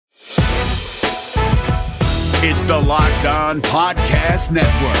It's the Locked On Podcast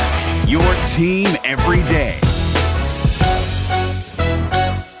Network, your team every day.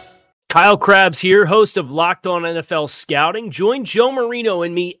 Kyle Krabs here, host of Locked On NFL Scouting. Join Joe Marino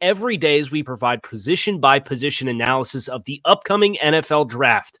and me every day as we provide position-by-position analysis of the upcoming NFL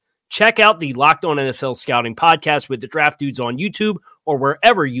Draft. Check out the Locked On NFL Scouting podcast with the Draft Dudes on YouTube or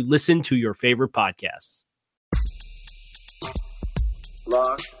wherever you listen to your favorite podcasts.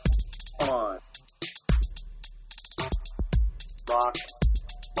 Locked On. Locked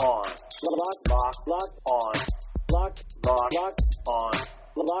On. Locked On. Locked On.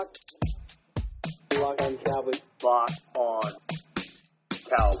 Locked On Cowboys. Locked On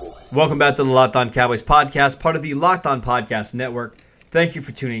Cowboys. Welcome back to the Locked On Cowboys podcast, part of the Locked On Podcast Network. Thank you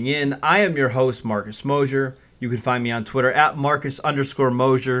for tuning in. I am your host, Marcus Mosher. You can find me on Twitter at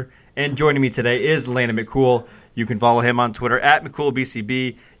Marcus_Mosher. And joining me today is Landon McCool. You can follow him on Twitter at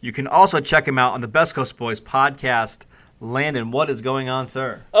McCoolBCB. You can also check him out on the Best Coast Boys podcast. Landon, what is going on,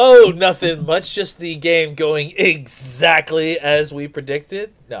 sir? Oh, nothing much. Just the game going exactly as we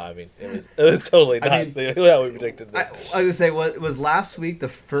predicted. No, I mean, it was totally not how we predicted this. I was going to say, was last week the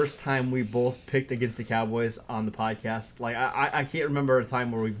first time we both picked against the Cowboys on the podcast? Like, I can't remember a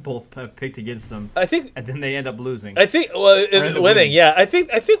time where we both picked against them. I think, and then they end up losing. I think, winning. Yeah, I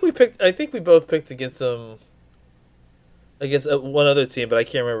think we both picked against them, against one other team, but I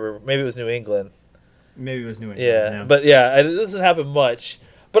can't remember. Maybe it was New England. Maybe it was New England. Yeah, but yeah, it doesn't happen much.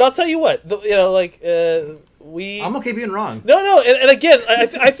 But I'll tell you what, I'm okay being wrong. No, and again,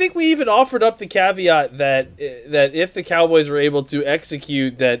 I think we even offered up the caveat that if the Cowboys were able to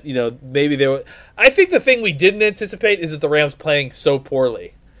execute, that maybe they were. I think the thing we didn't anticipate is that the Rams playing so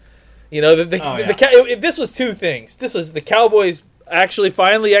poorly. This was two things. This was the Cowboys actually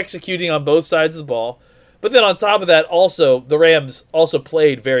finally executing on both sides of the ball, but then on top of that, also the Rams also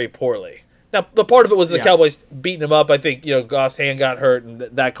played very poorly. Now, the part of it was the Cowboys beating him up. I think, Goff's hand got hurt, and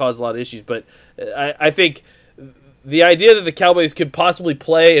that caused a lot of issues. But I think the idea that the Cowboys could possibly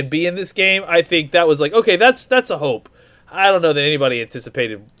play and be in this game, I think that was like, okay, that's a hope. I don't know that anybody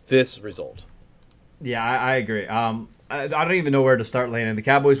anticipated this result. Yeah, I agree. I don't even know where to start, Landon. The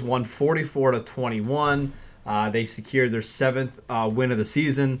Cowboys won 44-21. They secured their seventh win of the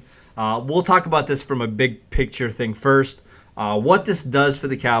season. We'll talk about this from a big picture thing first. What this does for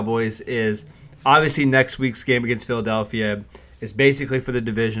the Cowboys is obviously next week's game against Philadelphia is basically for the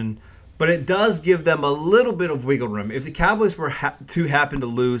division, but it does give them a little bit of wiggle room. If the Cowboys were to happen to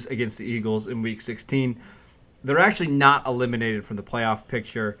lose against the Eagles in Week 16, they're actually not eliminated from the playoff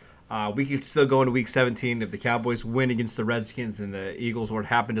picture. We could still go into Week 17 if the Cowboys win against the Redskins and the Eagles would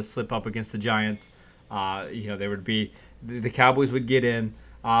happen to slip up against the Giants. The Cowboys would get in.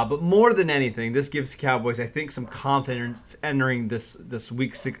 But more than anything, this gives the Cowboys, I think, some confidence entering this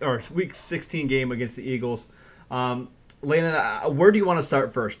Week 16 game against the Eagles. Landon, where do you want to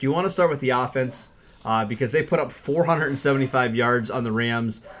start first? Do you want to start with the offense? Because they put up 475 yards on the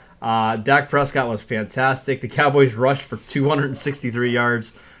Rams. Dak Prescott was fantastic. The Cowboys rushed for 263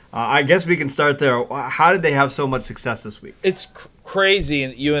 yards. I guess we can start there. How did they have so much success this week? It's crazy,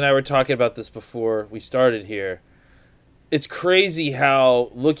 and you and I were talking about this before we started here. It's crazy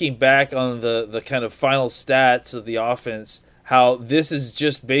how, looking back on the kind of final stats of the offense, how this is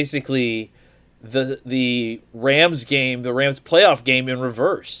just basically the Rams game, the Rams playoff game in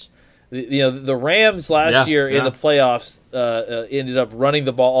reverse. The Rams last year in the playoffs ended up running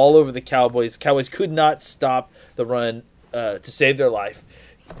the ball all over the Cowboys. Cowboys could not stop the run to save their life.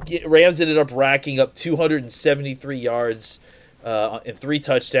 Rams ended up racking up 273 yards and 3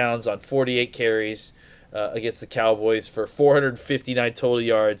 touchdowns on 48 carries. Against the Cowboys for 459 total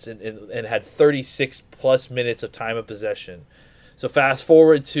yards and had 36-plus minutes of time of possession. So fast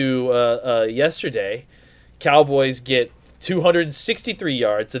forward to yesterday, Cowboys get 263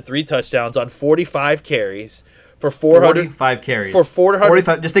 yards and 3 touchdowns on 45 carries for 45 carries. For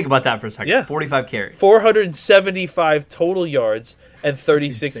 445. Just think about that for a second. Yeah. 45 carries. 475 total yards and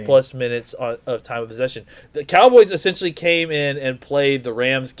 36-plus minutes of time of possession. The Cowboys essentially came in and played the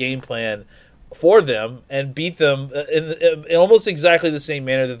Rams' game plan for them and beat them in almost exactly the same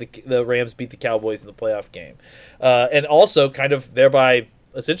manner that the Rams beat the Cowboys in the playoff game. And also kind of thereby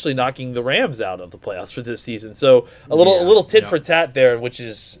essentially knocking the Rams out of the playoffs for this season. So a little tit for tat there, which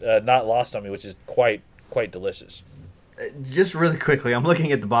is not lost on me, which is quite delicious. Just really quickly, I'm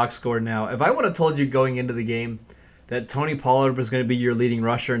looking at the box score now. If I would have told you going into the game that Tony Pollard was going to be your leading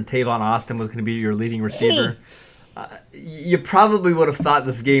rusher and Tavon Austin was going to be your leading receiver, You probably would have thought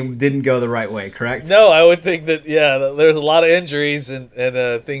this game didn't go the right way, correct? No, I would think that, there's a lot of injuries and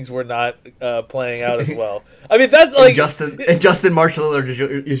things were not playing out as well. I mean, that's like... Justin Marshall is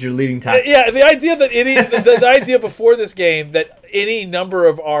your leading tackle. Yeah, the idea that the idea before this game that any number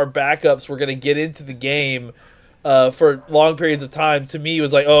of our backups were going to get into the game for long periods of time, to me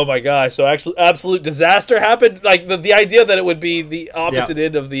was like, oh my gosh, so actually absolute disaster happened. Like the idea that it would be the opposite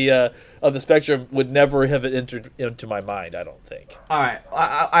end of the spectrum would never have entered into my mind, I don't think. All right,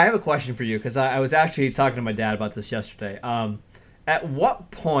 I have a question for you because I was actually talking to my dad about this yesterday. At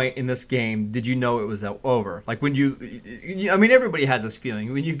what point in this game did you know it was over? Like when I mean, everybody has this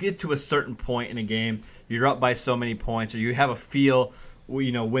feeling. When you get to a certain point in a game, you're up by so many points, or you have a feel,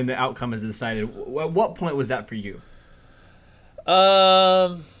 when the outcome is decided. At what point was that for you?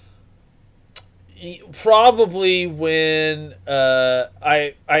 Probably when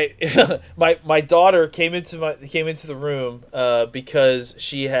I my daughter came into the room because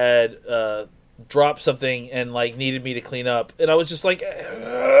she had dropped something and like needed me to clean up, and I was just like, and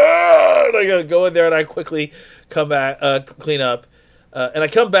I gotta go in there and I quickly come back, clean up. And I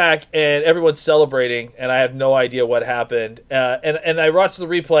come back and everyone's celebrating and I have no idea what happened. And I watch the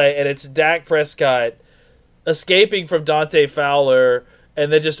replay and it's Dak Prescott escaping from Dante Fowler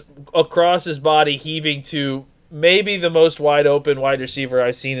and then just across his body heaving to maybe the most wide open wide receiver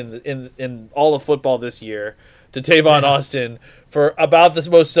I've seen in all of football this year, to Tavon Austin for about the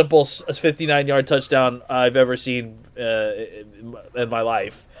most simple 59-yard touchdown I've ever seen in my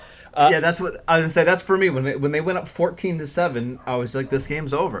life. That's what I was gonna say. That's for me. When they went up 14-7, I was like, "This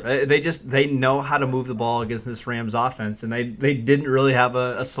game's over." They know how to move the ball against this Rams offense, and they didn't really have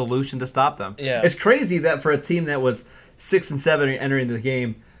a solution to stop them. Yeah. It's crazy that for a team that was 6-7 entering the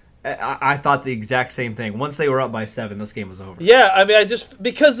game, I thought the exact same thing. Once they were up by 7, this game was over. Yeah, I mean,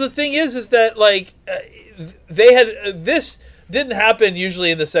 because the thing is that like they had this. Didn't happen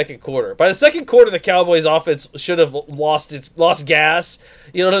usually in the second quarter. By the second quarter, the Cowboys offense should have lost gas.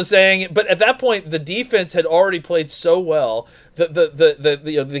 You know what I'm saying? But at that point, the defense had already played so well.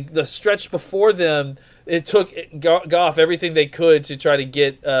 The stretch before them, it took Goff everything they could to try to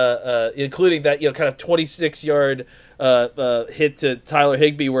get, including that kind of 26-yard hit to Tyler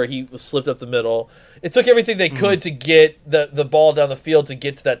Higbee where he was slipped up the middle. It took everything they could to get the ball down the field to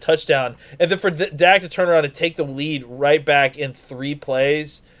get to that touchdown. And then for Dak to turn around and take the lead right back in 3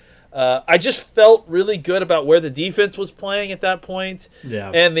 plays, I just felt really good about where the defense was playing at that point.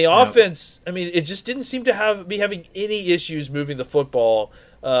 Yeah. And the offense, I mean, it just didn't seem to be having any issues moving the football.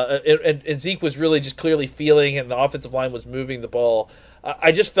 And Zeke was really just clearly feeling, and the offensive line was moving the ball.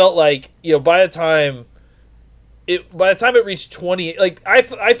 I just felt like, by the time it reached 20, like I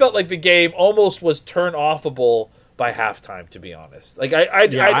felt like the game almost was turn offable by halftime, to be honest. Like I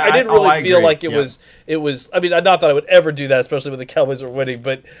didn't really feel like it was. I mean, not that I would ever do that, especially when the Cowboys were winning.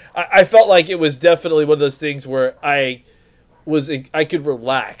 But I felt like it was definitely one of those things where I could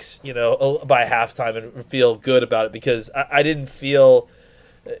relax, by halftime and feel good about it, because I didn't feel.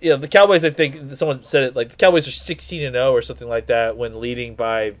 The Cowboys, I think someone said it, like the Cowboys are 16-0 or something like that when leading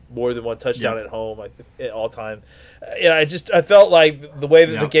by more than one touchdown at home, like at all time. I felt like the way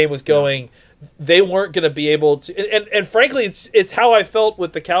that the game was going, they weren't going to be able to. And frankly, it's how I felt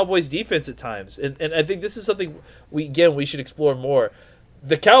with the Cowboys defense at times. And I think this is something we should explore more.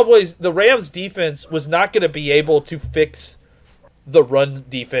 The Rams defense was not going to be able to fix the run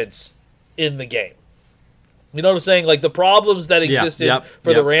defense in the game. You know what I'm saying? Like the problems that existed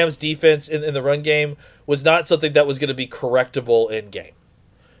for the Rams defense in the run game was not something that was going to be correctable in game.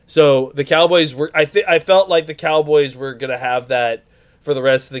 So the Cowboys were, I felt like the Cowboys were going to have that for the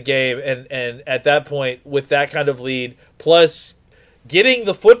rest of the game. And at that point, with that kind of lead, plus getting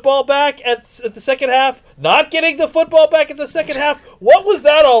the football back at the second half, not getting the football back at the second half, what was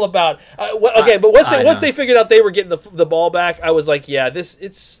that all about? But once they figured out they were getting the ball back, I was like, yeah,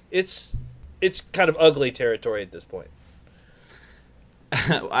 it's kind of ugly territory at this point.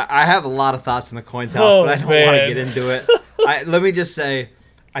 I have a lot of thoughts on the coin toss, but I don't want to get into it. Let me just say,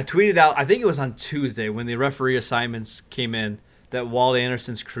 I tweeted out, I think it was on Tuesday when the referee assignments came in, that Walt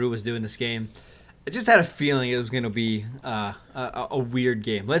Anderson's crew was doing this game. I just had a feeling it was going to be a weird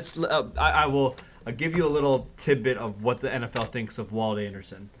game. I'll give you a little tidbit of what the NFL thinks of Walt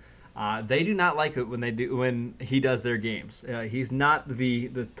Anderson. They do not like it when he does their games. He's not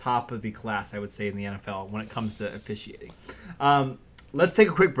the top of the class, I would say, in the NFL when it comes to officiating. Let's take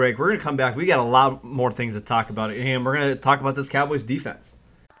a quick break. We're going to come back. We got a lot more things to talk about, and we're going to talk about this Cowboys defense.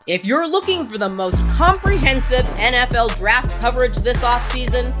 If you're looking for the most comprehensive NFL draft coverage this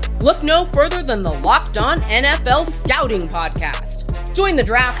offseason, look no further than the Locked On NFL Scouting Podcast. Join the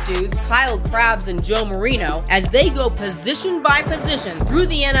draft dudes, Kyle Krabs and Joe Marino, as they go position by position through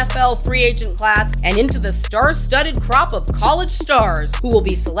the NFL free agent class and into the star-studded crop of college stars who will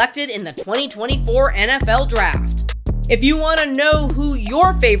be selected in the 2024 NFL Draft. If you want to know who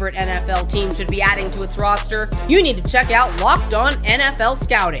your favorite NFL team should be adding to its roster, you need to check out Locked On NFL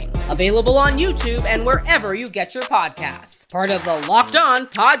Scouting, available on YouTube and wherever you get your podcasts. Part of the Locked On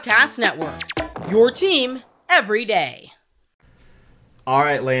Podcast Network, your team every day. All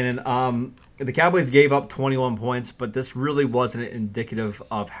right, Landon. The Cowboys gave up 21 points, but this really wasn't indicative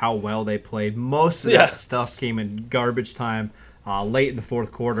of how well they played. Most of that stuff came in garbage time late in the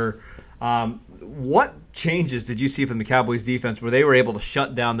fourth quarter. What changes did you see from the Cowboys defense where they were able to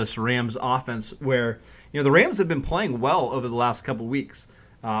shut down this Rams offense where, the Rams have been playing well over the last couple weeks?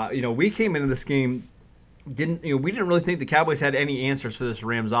 We came into this game, we didn't really think the Cowboys had any answers for this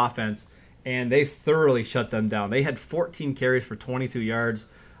Rams offense, and they thoroughly shut them down. They had 14 carries for 22 yards.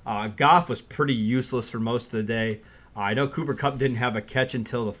 Goff was pretty useless for most of the day. I know Cooper Kupp didn't have a catch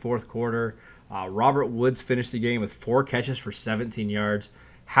until the fourth quarter. Robert Woods finished the game with 4 catches for 17 yards.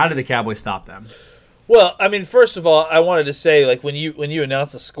 How did the Cowboys stop them? Well, I mean, first of all, I wanted to say, like, when you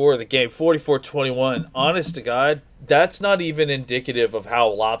announced the score of the game, 44-21, honest to God, that's not even indicative of how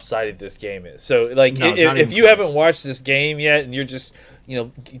lopsided this game is. So, like, no, if you haven't watched this game yet and you're just,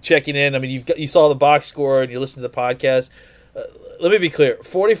 checking in, I mean, you saw the box score and you're listening to the podcast, let me be clear,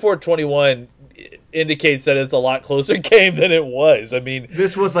 44-21 indicates that it's a lot closer game than it was. I mean,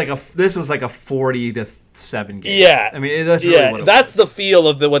 this was like a 40-7 game. Yeah, I mean that's really what it that's was. The feel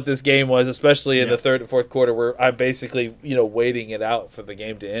of what this game was, especially in the third and fourth quarter, where I'm basically waiting it out for the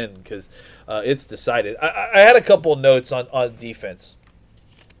game to end because it's decided. I had a couple of notes on defense.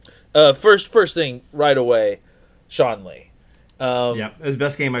 First thing right away, Sean Lee. It was the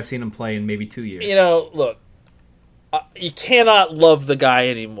best game I've seen him play in maybe 2 years. Look. You cannot love the guy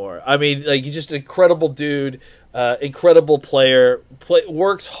anymore. I mean, like, he's just an incredible dude, incredible player,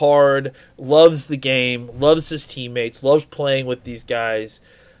 works hard, loves the game, loves his teammates, loves playing with these guys.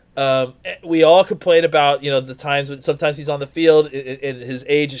 We all complain about, the times when sometimes he's on the field and his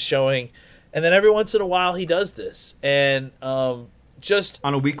age is showing, and then every once in a while he does this. And just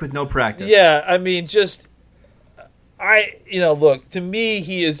on a week with no practice. Yeah, I mean, look, to me,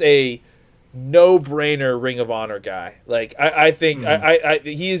 he is a no-brainer Ring of Honor guy. Like, I think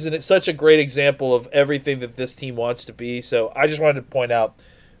he is such a great example of everything that this team wants to be. So I just wanted to point out,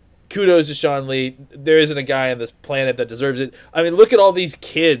 kudos to Sean Lee. There isn't a guy on this planet that deserves it. I mean, look at all these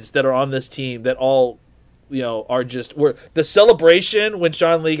kids that are on this team that all, are just the celebration when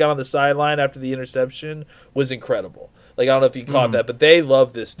Sean Lee got on the sideline after the interception was incredible. Like, I don't know if you caught that, but they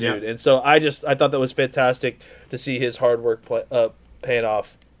love this dude. And so I thought that was fantastic to see his hard work paying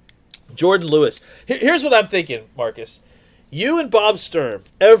off. Jordan Lewis. Here's what I'm thinking, Marcus. You and Bob Sturm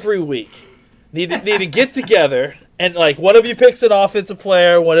every week need to get together, and like one of you picks an offensive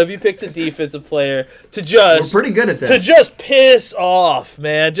player, one of you picks a defensive player to just we're pretty good at that. To just piss off,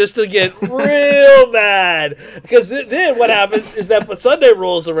 man, just to get real mad. Because then what happens is that Sunday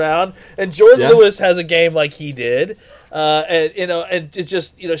rolls around and Jordan Lewis has a game like he did. And it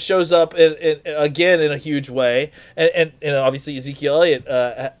just shows up again in a huge way, and obviously Ezekiel Elliott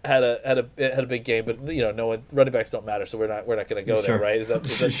had a big game, but no one, running backs don't matter, so we're not going to go there, right? Is that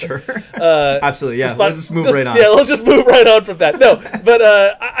sure? Absolutely, yeah. Let's just move right on. Yeah, let's just move right on from that. No, but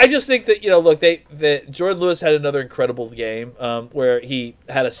I just think that that Jordan Lewis had another incredible game where he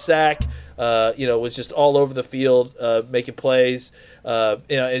had a sack, was just all over the field making plays.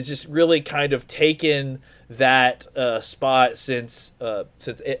 It's just really kind of taken that spot since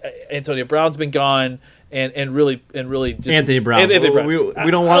Antonio Brown's been gone, and really just Anthony Brown. We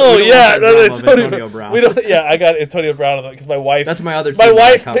don't want. Antonio Brown. We don't. Yeah, I got Antonio Brown because my wife. That's my other. My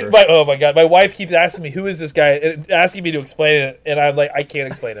wife. Oh my God, my wife keeps asking me who is this guy and asking me to explain it, and I'm like, I can't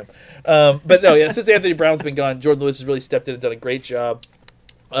explain him. But no, since Anthony Brown's been gone, Jordan Lewis has really stepped in and done a great job.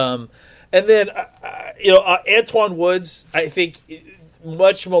 And then Antoine Woods, I think.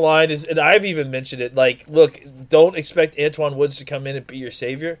 Much maligned and I've even mentioned it. Like, look, don't expect Antoine Woods to come in and be your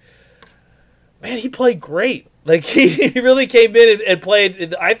savior. Man, he played great. Like, he really came in and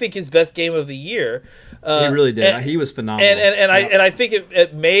played, I think, his best game of the year. He really did. He was phenomenal. And I think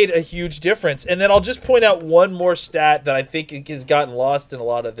it made a huge difference. And then I'll just point out one more stat that I think has gotten lost in a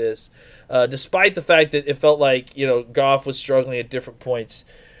lot of this, despite the fact that it felt like Goff was struggling at different points.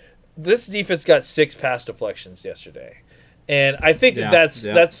 This defense got 6 pass deflections yesterday. And I think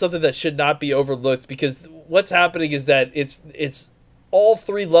that's something that should not be overlooked, because what's happening is that it's all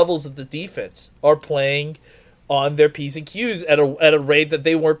three levels of the defense are playing on their P's and Q's at a rate that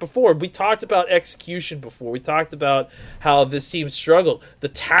they weren't before. We talked about execution before. We talked about how this team struggled. The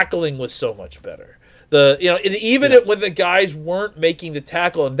tackling was so much better. When the guys weren't making the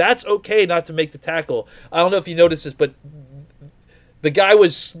tackle, and that's okay not to make the tackle. I don't know if you noticed this, but the guy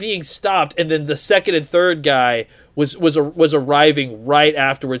was being stopped, and then the second and third guy was arriving right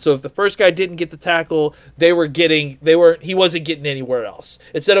afterwards. So if the first guy didn't get the tackle, he wasn't getting anywhere else.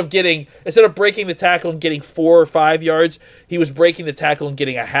 Instead of breaking the tackle and getting 4 or 5 yards, he was breaking the tackle and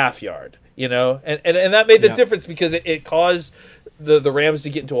getting a half yard. And that made the difference because it caused the Rams to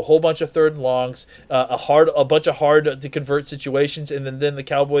get into a whole bunch of third and longs, a bunch of hard to convert situations, and then the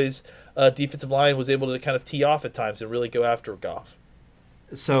Cowboys defensive line was able to kind of tee off at times and really go after Goff.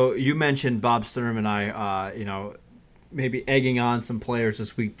 So you mentioned Bob Sturm and I, maybe egging on some players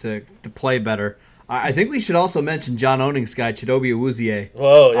this week to play better. I think we should also mention John Owning's guy, Chidobe Awuzie,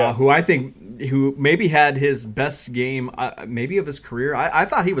 who maybe had his best game maybe of his career. I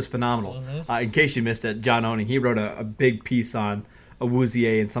thought he was phenomenal. In case you missed it, John Owning, he wrote a big piece on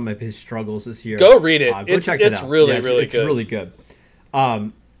Awuzie and some of his struggles this year. Go read it. It's really good. It's really good.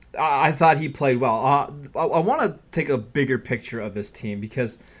 I thought he played well. I want to take a bigger picture of this team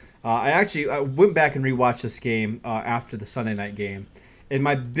because I went back and rewatched this game after the Sunday night game, and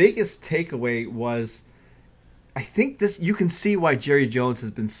my biggest takeaway was I think you can see why Jerry Jones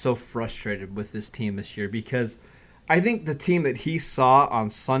has been so frustrated with this team this year because I think the team that he saw on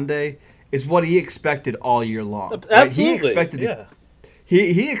Sunday is what he expected all year long. Absolutely, right?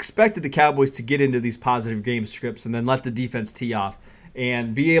 He expected the Cowboys to get into these positive game scripts and then let the defense tee off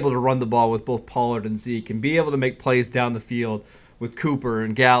and be able to run the ball with both Pollard and Zeke and be able to make plays down the field with Cooper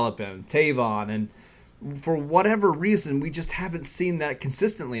and Gallup and Tavon. And for whatever reason, we just haven't seen that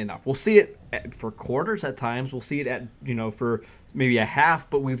consistently enough. We'll see it for quarters at times. We'll see it for maybe a half,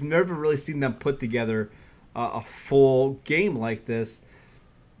 but we've never really seen them put together a full game like this.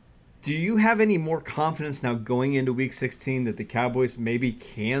 Do you have any more confidence now going into Week 16 that the Cowboys maybe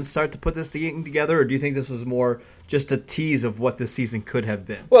can start to put this game together, or do you think this was more just a tease of what this season could have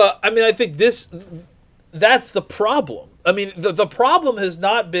been? Well, I mean, I think that's the problem. I mean, the problem has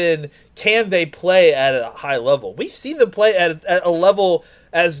not been can they play at a high level. We've seen them play at a level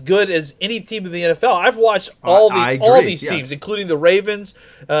as good as any team in the NFL. I've watched all these teams, including the Ravens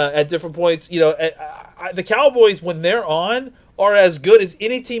at different points. The Cowboys, when they're on, are as good as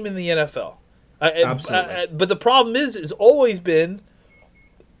any team in the NFL. Absolutely. But the problem is always been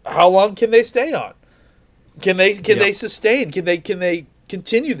how long can they stay on? Can they sustain? Can they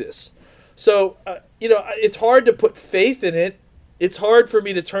continue this? So it's hard to put faith in it. It's hard for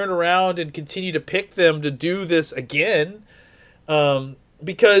me to turn around and continue to pick them to do this again,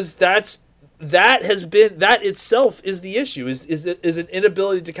 because that itself is the issue. Is an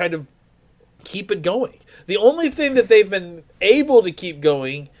inability to kind of keep it going. The only thing that they've been able to keep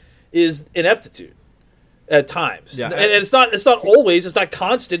going is ineptitude at times. Yeah. And it's not always, it's not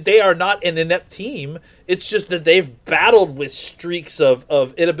constant. They are not an inept team. It's just that they've battled with streaks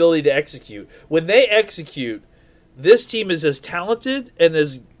of inability to execute. When they execute, this team is as talented and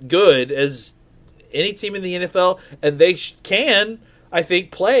as good as any team in the NFL, and they can, I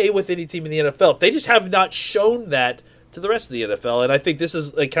think, play with any team in the NFL. They just have not shown that to the rest of the NFL, and I think this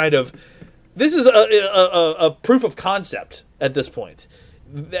is a proof of concept at this point.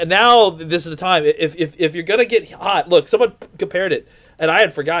 Now this is the time. If you're gonna get hot, look, someone compared it, and I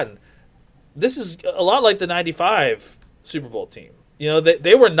had forgotten. This is a lot like the '95 Super Bowl team.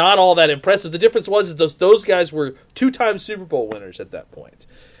 They were not all that impressive. The difference was those guys were 2-time Super Bowl winners at that point,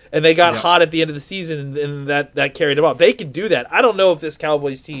 and they got hot at the end of the season, and that carried them up. They can do that. I don't know if this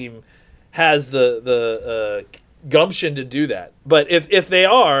Cowboys team has the gumption to do that, but if they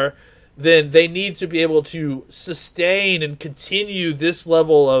are, then they need to be able to sustain and continue this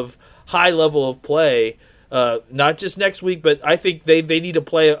high level of play, not just next week, but I think they need to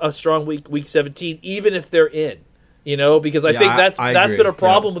play a strong week 17, even if they're in, because I think that's been a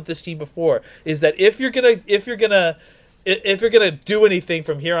problem with this team before, is that if you're gonna do anything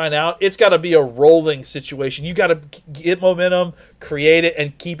from here on out, it's got to be a rolling situation. You got to get momentum, create it,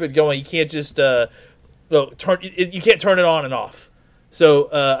 and keep it going. You can't just you can't turn it on and off. So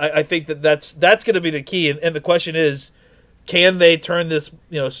I think that's going to be the key, and the question is, can they turn this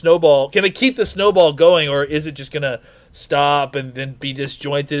snowball? Can they keep the snowball going, or is it just going to stop and then be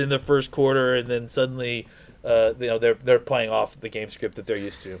disjointed in the first quarter, and then suddenly they're playing off the game script that they're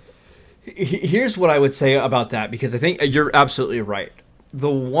used to? Here's what I would say about that, because I think you're absolutely right.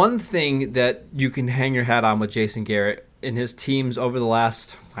 The one thing that you can hang your hat on with Jason Garrett and his teams over the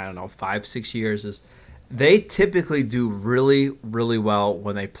last 5-6 years is they typically do really, really well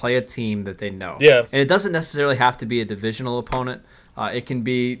when they play a team that they know. Yeah. And it doesn't necessarily have to be a divisional opponent. It can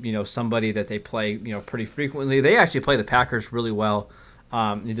be, somebody that they play, pretty frequently. They actually play the Packers really well,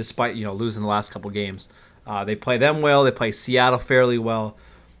 despite, losing the last couple games. They play them well. They play Seattle fairly well.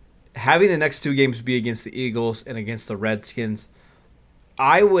 Having the next two games be against the Eagles and against the Redskins,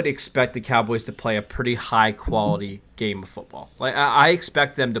 I would expect the Cowboys to play a pretty high-quality game of football. Like I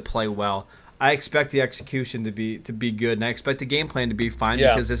expect them to play well. I expect the execution to be good, and I expect the game plan to be fine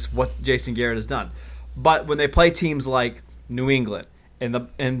because it's what Jason Garrett has done. But when they play teams like New England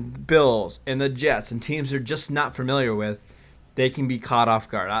and Bills and the Jets and teams they're just not familiar with, they can be caught off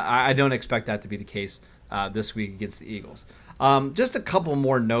guard. I don't expect that to be the case this week against the Eagles. Just a couple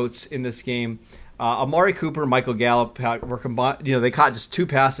more notes in this game. Amari Cooper, Michael Gallup were combined. They caught just 2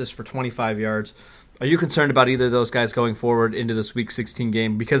 passes for 25 yards. Are you concerned about either of those guys going forward into this Week 16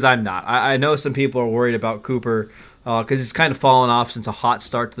 game? Because I'm not. I know some people are worried about Cooper because he's kind of fallen off since a hot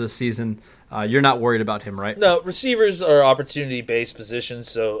start to the season. You're not worried about him, right? No, receivers are opportunity-based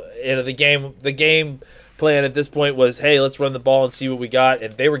positions. So the game plan at this point was, hey, let's run the ball and see what we got.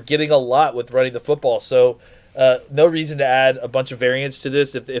 And they were getting a lot with running the football. So no reason to add a bunch of variance to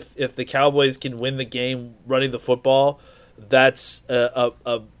this. If the Cowboys can win the game running the football, that's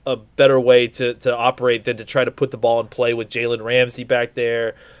a better way to operate than to try to put the ball in play with Jalen Ramsey back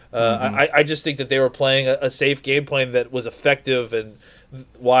there. I just think that they were playing a safe game plan that was effective, and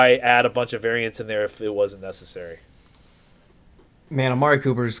why add a bunch of variance in there if it wasn't necessary? Man, Amari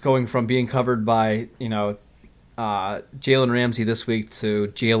Cooper is going from being covered by Jalen Ramsey this week to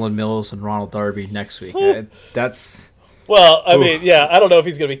Jalen Mills and Ronald Darby next week. That's... Well, I mean, I don't know if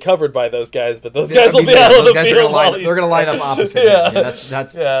he's going to be covered by those guys, but those guys will be out on the field. They're going to line up opposite.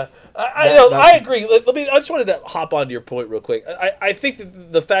 I agree. I just wanted to hop onto your point real quick. I think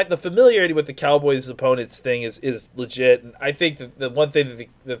that the familiarity with the Cowboys' opponents thing is legit, and I think that the one thing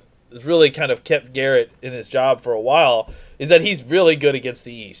that has really kind of kept Garrett in his job for a while is that he's really good against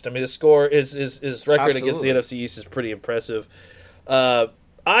the East. I mean, his record against the NFC East is pretty impressive. They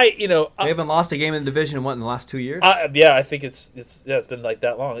haven't lost a game in the division in the last 2 years. I think it's been like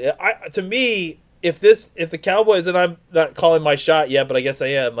that long. To me, if the Cowboys, and I'm not calling my shot yet, but I guess I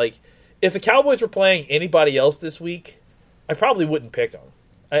am. Like, if the Cowboys were playing anybody else this week, I probably wouldn't pick them.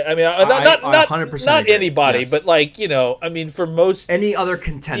 I mean, not anybody, yes. But for most any other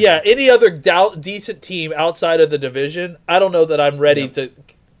contender, any other decent team outside of the division, I don't know that I'm ready to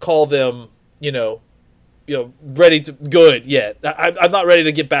call them, ready to good yet. I'm not ready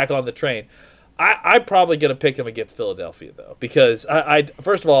to get back on the train. I'm probably going to pick them against Philadelphia, though, because I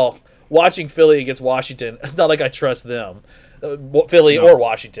first of all, watching Philly against Washington, it's not like I trust them, Philly or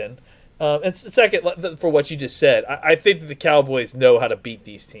Washington. And second, for what you just said, I think that the Cowboys know how to beat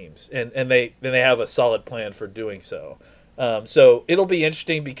these teams, and they have a solid plan for doing so. So it'll be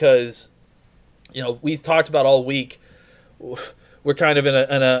interesting because, we've talked about all week. We're kind of in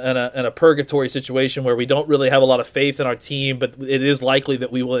a purgatory situation where we don't really have a lot of faith in our team, but it is likely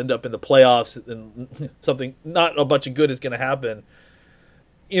that we will end up in the playoffs and not a bunch of good is going to happen.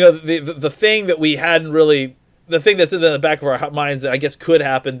 The thing that we hadn't really, the thing that's in the back of our minds that I guess could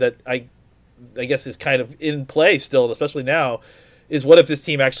happen that I guess is kind of in play still, especially now, is what if this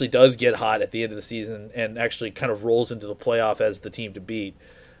team actually does get hot at the end of the season and actually kind of rolls into the playoff as the team to beat?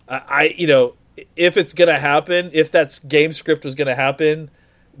 If it's going to happen, if that game script was going to happen,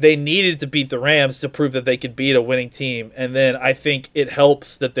 they needed to beat the Rams to prove that they could beat a winning team. And then I think it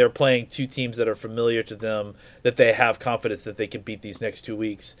helps that they're playing two teams that are familiar to them, that they have confidence that they can beat these next 2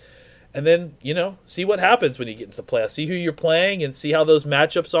 weeks. And then, see what happens when you get into the playoffs. See who you're playing and see how those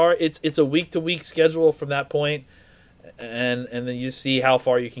matchups are. It's a week-to-week schedule from that point. And then you see how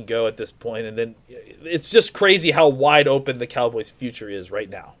far you can go at this point. And then it's just crazy how wide open the Cowboys' future is right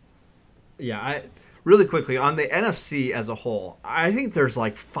now. Yeah, really quickly, on the NFC as a whole, I think there's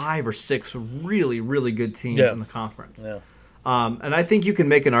like 5 or 6 really, really good teams in the conference. Yeah. And I think you can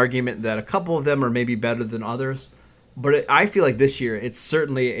make an argument that a couple of them are maybe better than others. But I feel like this year it's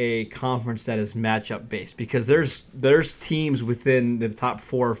certainly a conference that is matchup based because there's teams within the top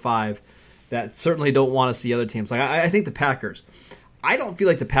 4 or 5 that certainly don't want to see other teams. Like I think the Packers. I don't feel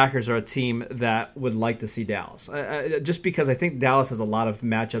like the Packers are a team that would like to see Dallas, just because I think Dallas has a lot of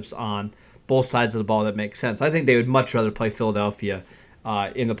matchups on both sides of the ball that make sense. I think they would much rather play Philadelphia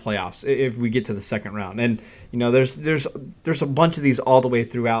in the playoffs if we get to the second round. And there's a bunch of these all the way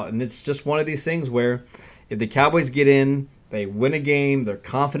throughout, and it's just one of these things where if the Cowboys get in, they win a game, their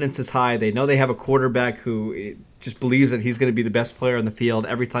confidence is high, they know they have a quarterback who just believes that he's going to be the best player on the field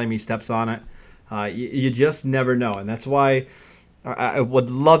every time he steps on it. You just never know, and that's why I would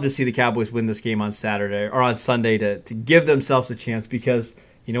love to see the Cowboys win this game on Saturday or on Sunday to give themselves a chance, because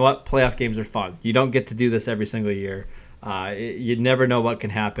you know what? Playoff games are fun. You don't get to do this every single year. You never know what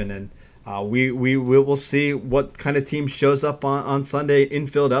can happen, and we will see what kind of team shows up on Sunday in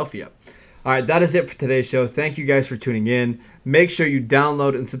Philadelphia. All right, that is it for today's show. Thank you guys for tuning in. Make sure you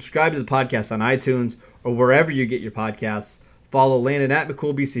download and subscribe to the podcast on iTunes or wherever you get your podcasts. Follow Landon at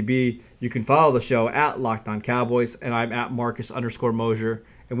McCoolBCB. You can follow the show at Locked On Cowboys, and I'm at Marcus_Mosier,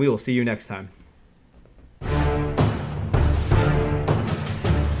 and we will see you next time.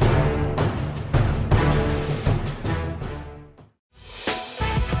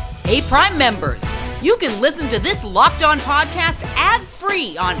 Hey, Prime members, you can listen to this Locked On podcast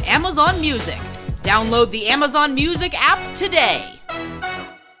ad-free on Amazon Music. Download the Amazon Music app today.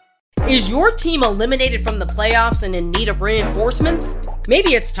 Is your team eliminated from the playoffs and in need of reinforcements?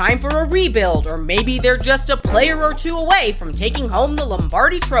 Maybe it's time for a rebuild, or maybe they're just a player or two away from taking home the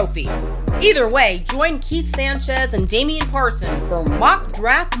Lombardi Trophy. Either way, join Keith Sanchez and Damian Parson for Mock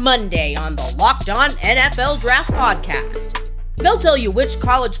Draft Monday on the Locked On NFL Draft Podcast. They'll tell you which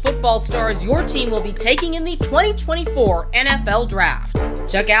college football stars your team will be taking in the 2024 NFL Draft.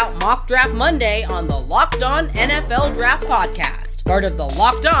 Check out Mock Draft Monday on the Locked On NFL Draft Podcast, part of the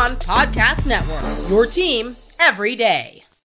Locked On Podcast Network. Your team every day.